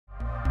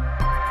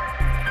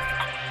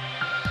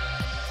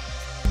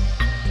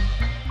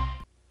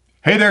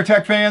Hey there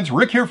tech fans,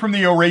 Rick here from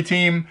the OREI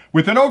team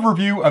with an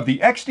overview of the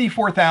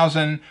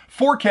XD4000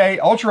 4K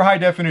Ultra High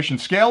Definition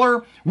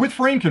Scaler with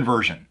frame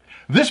conversion.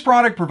 This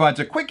product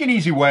provides a quick and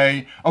easy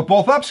way of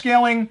both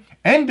upscaling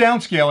and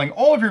downscaling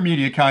all of your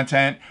media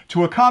content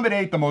to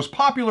accommodate the most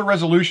popular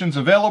resolutions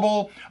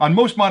available on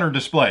most modern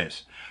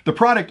displays. The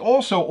product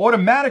also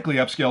automatically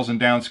upscales and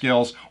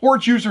downscales, or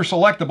it's user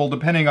selectable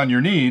depending on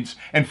your needs.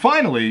 And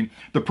finally,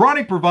 the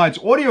product provides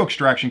audio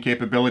extraction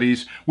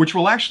capabilities, which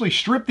will actually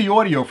strip the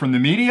audio from the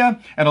media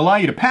and allow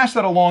you to pass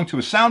that along to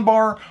a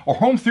soundbar or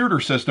home theater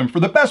system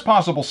for the best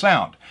possible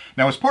sound.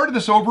 Now, as part of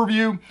this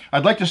overview,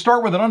 I'd like to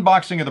start with an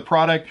unboxing of the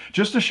product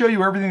just to show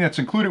you everything that's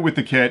included with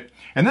the kit.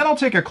 And then I'll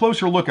take a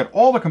closer look at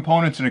all the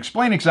components and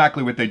explain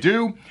exactly what they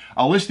do.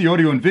 I'll list the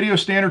audio and video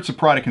standards the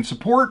product can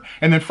support.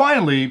 And then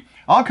finally,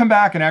 I'll come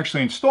back and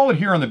actually install it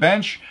here on the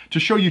bench to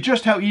show you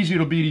just how easy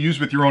it'll be to use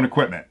with your own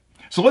equipment.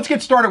 So let's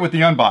get started with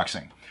the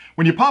unboxing.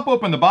 When you pop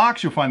open the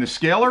box, you'll find the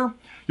scaler.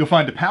 You'll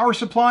find a power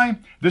supply.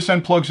 This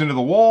end plugs into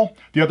the wall.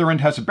 The other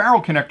end has a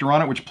barrel connector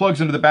on it, which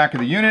plugs into the back of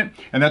the unit.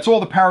 And that's all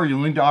the power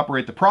you'll need to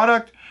operate the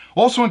product.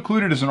 Also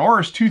included is an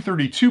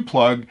RS-232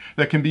 plug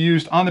that can be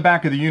used on the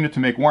back of the unit to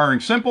make wiring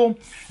simple.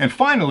 And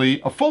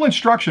finally, a full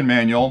instruction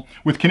manual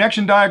with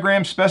connection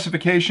diagrams,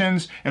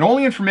 specifications, and all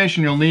the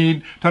information you'll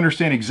need to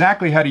understand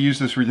exactly how to use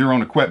this with your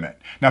own equipment.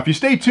 Now, if you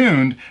stay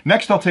tuned,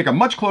 next I'll take a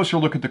much closer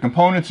look at the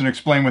components and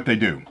explain what they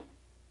do.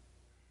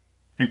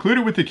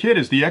 Included with the kit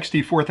is the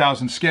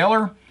XD4000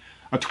 scaler,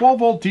 a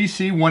 12-volt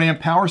DC 1-amp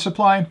power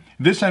supply.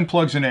 This end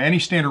plugs into any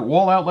standard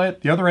wall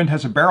outlet. The other end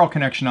has a barrel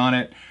connection on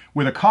it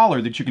with a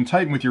collar that you can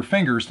tighten with your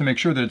fingers to make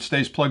sure that it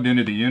stays plugged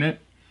into the unit.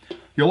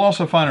 You'll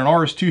also find an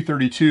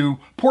RS-232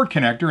 port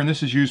connector, and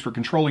this is used for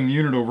controlling the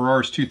unit over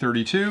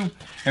RS-232.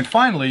 And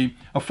finally,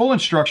 a full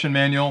instruction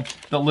manual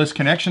that lists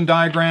connection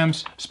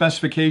diagrams,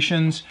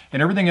 specifications,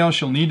 and everything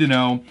else you'll need to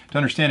know to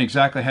understand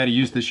exactly how to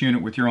use this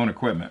unit with your own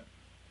equipment.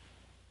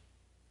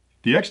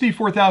 The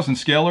XD4000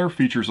 scaler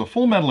features a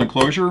full metal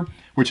enclosure,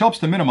 which helps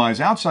to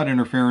minimize outside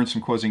interference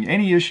from causing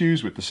any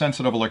issues with the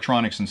sensitive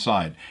electronics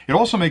inside. It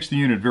also makes the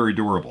unit very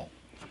durable.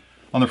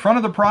 On the front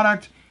of the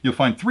product, you'll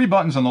find 3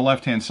 buttons on the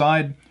left-hand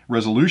side: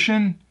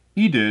 Resolution,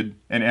 EDID,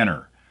 and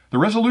Enter. The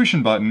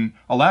Resolution button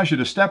allows you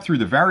to step through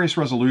the various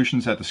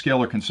resolutions that the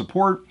scaler can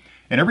support,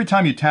 and every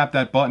time you tap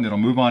that button, it'll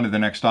move on to the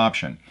next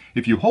option.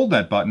 If you hold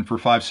that button for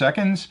 5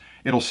 seconds,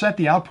 it'll set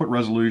the output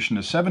resolution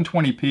to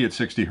 720p at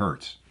 60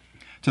 Hz.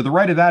 To the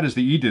right of that is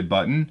the EDID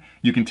button.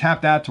 You can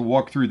tap that to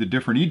walk through the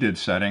different EDID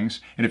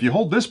settings, and if you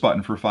hold this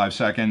button for 5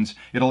 seconds,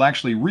 it'll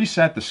actually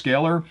reset the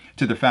scaler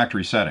to the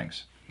factory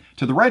settings.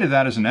 To the right of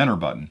that is an Enter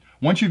button.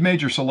 Once you've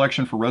made your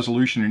selection for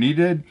resolution and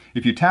EDID,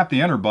 if you tap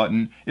the Enter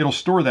button, it'll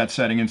store that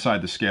setting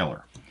inside the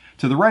scaler.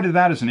 To the right of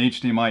that is an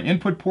HDMI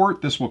input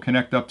port. This will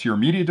connect up to your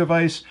media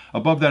device.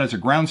 Above that is a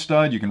ground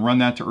stud. You can run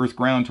that to earth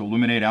ground to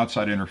eliminate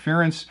outside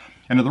interference.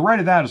 And to the right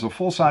of that is a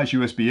full-size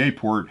USB-A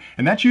port,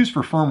 and that's used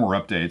for firmware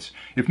updates.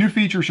 If new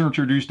features are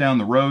introduced down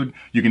the road,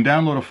 you can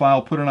download a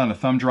file, put it on a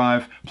thumb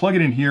drive, plug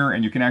it in here,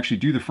 and you can actually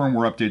do the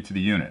firmware update to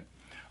the unit.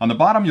 On the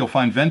bottom, you'll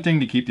find venting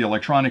to keep the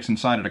electronics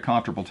inside at a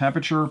comfortable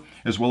temperature,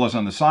 as well as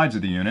on the sides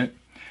of the unit.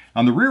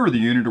 On the rear of the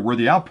unit are where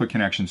the output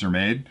connections are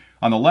made.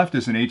 On the left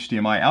is an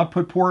HDMI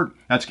output port.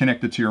 That's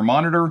connected to your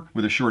monitor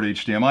with a short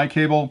HDMI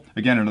cable,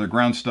 again another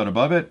ground stud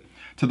above it.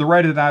 To the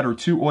right of that are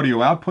 2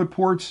 audio output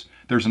ports.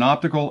 There's an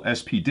optical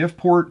SP-DIF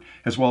port,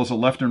 as well as a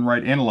left and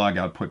right analog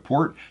output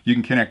port. You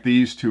can connect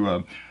these to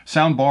a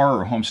soundbar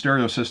or a home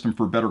stereo system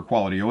for better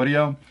quality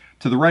audio.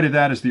 To the right of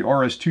that is the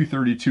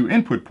RS-232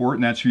 input port,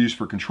 and that's used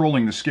for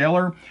controlling the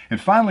scaler. And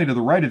finally, to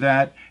the right of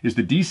that is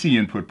the DC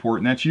input port,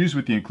 and that's used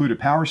with the included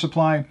power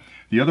supply.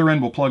 The other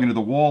end will plug into the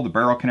wall. The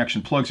barrel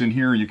connection plugs in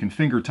here, and you can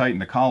finger tighten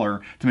the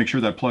collar to make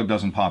sure that plug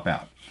doesn't pop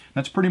out.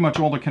 That's pretty much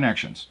all the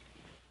connections.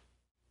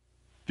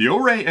 The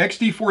OREI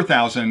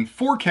XD4000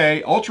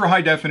 4K Ultra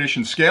High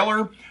Definition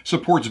Scaler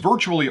supports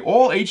virtually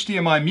all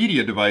HDMI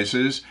media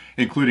devices,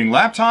 including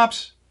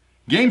laptops,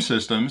 game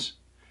systems,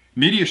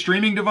 media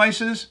streaming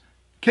devices,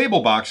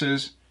 cable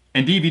boxes,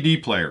 and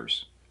DVD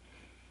players.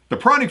 The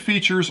product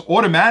features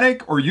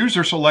automatic or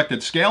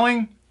user-selected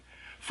scaling,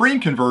 frame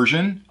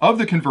conversion of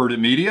the converted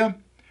media,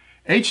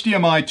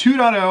 HDMI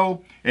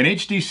 2.0 and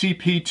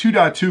HDCP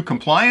 2.2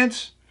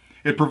 compliance.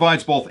 It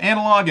provides both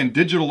analog and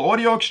digital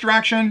audio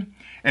extraction,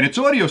 and its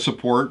audio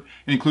support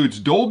includes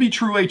Dolby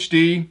True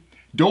HD,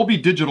 Dolby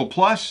Digital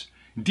Plus,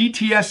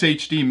 DTS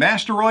HD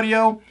Master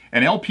Audio,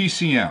 and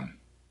LPCM.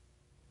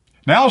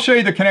 Now I'll show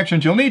you the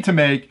connections you'll need to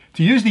make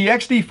to use the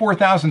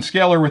XD4000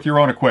 scaler with your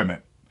own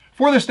equipment.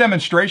 For this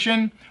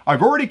demonstration,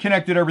 I've already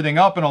connected everything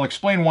up, and I'll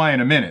explain why in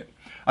a minute.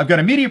 I've got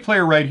a media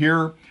player right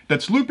here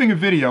that's looping a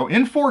video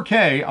in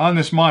 4K on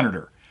this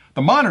monitor.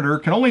 The monitor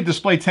can only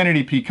display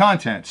 1080p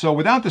content, so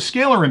without the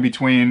scaler in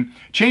between,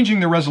 changing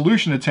the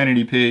resolution to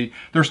 1080p,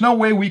 there's no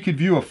way we could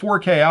view a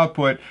 4K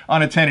output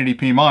on a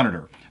 1080p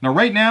monitor. Now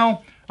right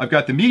now, I've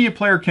got the media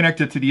player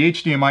connected to the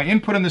HDMI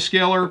input on the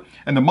scaler,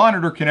 and the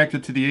monitor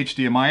connected to the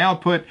HDMI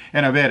output,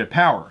 and I've added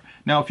power.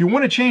 Now, if you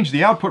want to change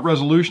the output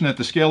resolution that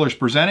the scaler is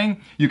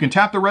presenting, you can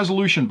tap the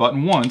resolution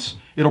button once.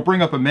 It'll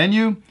bring up a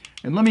menu,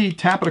 and let me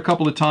tap it a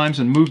couple of times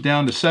and move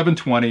down to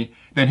 720,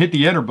 then hit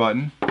the enter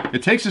button.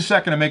 It takes a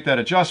second to make that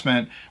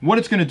adjustment. What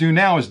it's going to do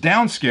now is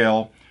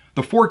downscale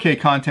the 4K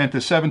content to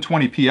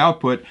 720p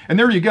output, and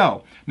there you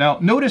go. Now,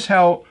 notice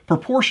how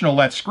proportional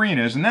that screen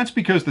is, and that's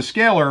because the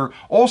scaler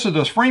also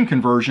does frame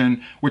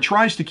conversion, which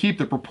tries to keep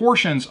the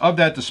proportions of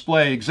that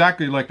display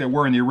exactly like they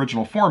were in the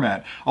original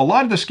format. A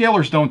lot of the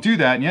scalers don't do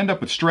that, and you end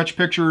up with stretch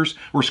pictures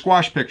or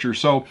squash pictures,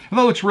 so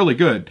that looks really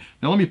good.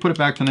 Now, let me put it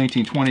back to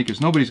 1920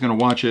 because nobody's going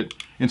to watch it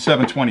in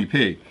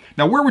 720p.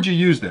 Now, where would you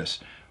use this?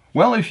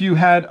 Well, if you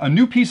had a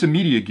new piece of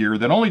media gear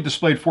that only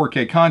displayed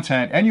 4K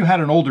content and you had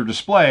an older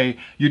display,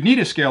 you'd need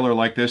a scaler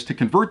like this to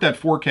convert that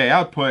 4K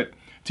output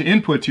to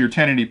input to your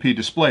 1080p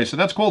display. So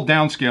that's called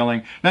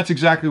downscaling. That's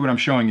exactly what I'm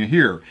showing you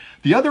here.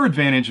 The other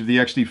advantage of the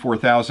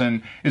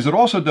XD4000 is it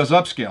also does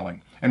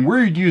upscaling. And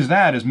where you'd use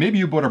that is maybe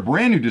you bought a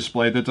brand new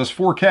display that does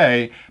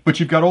 4K, but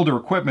you've got older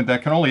equipment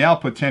that can only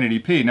output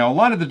 1080p. Now, a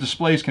lot of the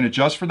displays can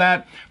adjust for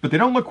that, but they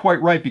don't look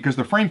quite right because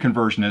the frame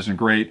conversion isn't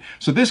great.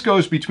 So this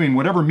goes between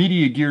whatever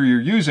media gear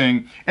you're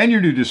using and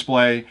your new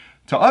display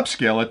to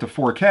upscale it to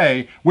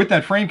 4K with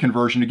that frame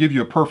conversion to give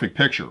you a perfect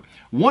picture.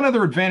 One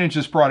other advantage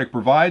this product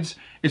provides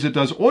is it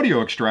does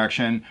audio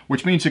extraction,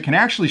 which means it can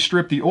actually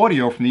strip the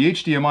audio from the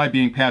HDMI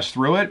being passed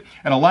through it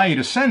and allow you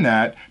to send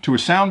that to a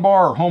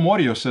soundbar or home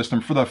audio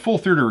system for the full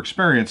theater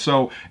experience.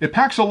 So it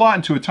packs a lot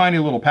into a tiny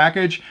little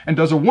package and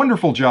does a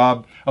wonderful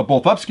job of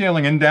both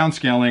upscaling and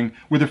downscaling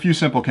with a few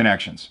simple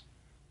connections.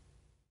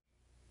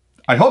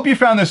 I hope you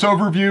found this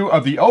overview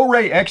of the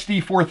OREI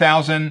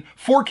XD4000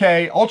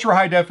 4K Ultra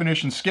High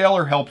Definition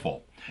Scaler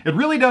helpful. It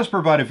really does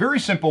provide a very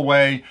simple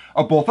way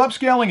of both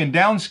upscaling and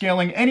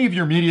downscaling any of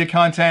your media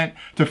content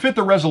to fit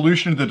the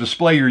resolution of the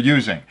display you're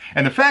using.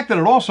 And the fact that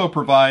it also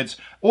provides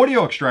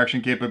audio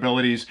extraction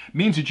capabilities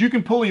means that you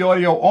can pull the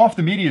audio off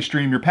the media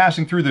stream you're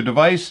passing through the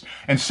device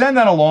and send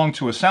that along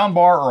to a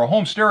soundbar or a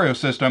home stereo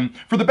system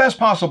for the best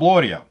possible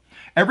audio.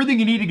 Everything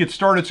you need to get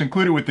started is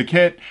included with the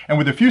kit, and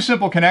with a few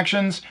simple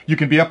connections, you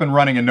can be up and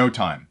running in no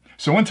time.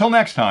 So until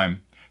next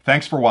time,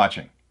 thanks for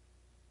watching.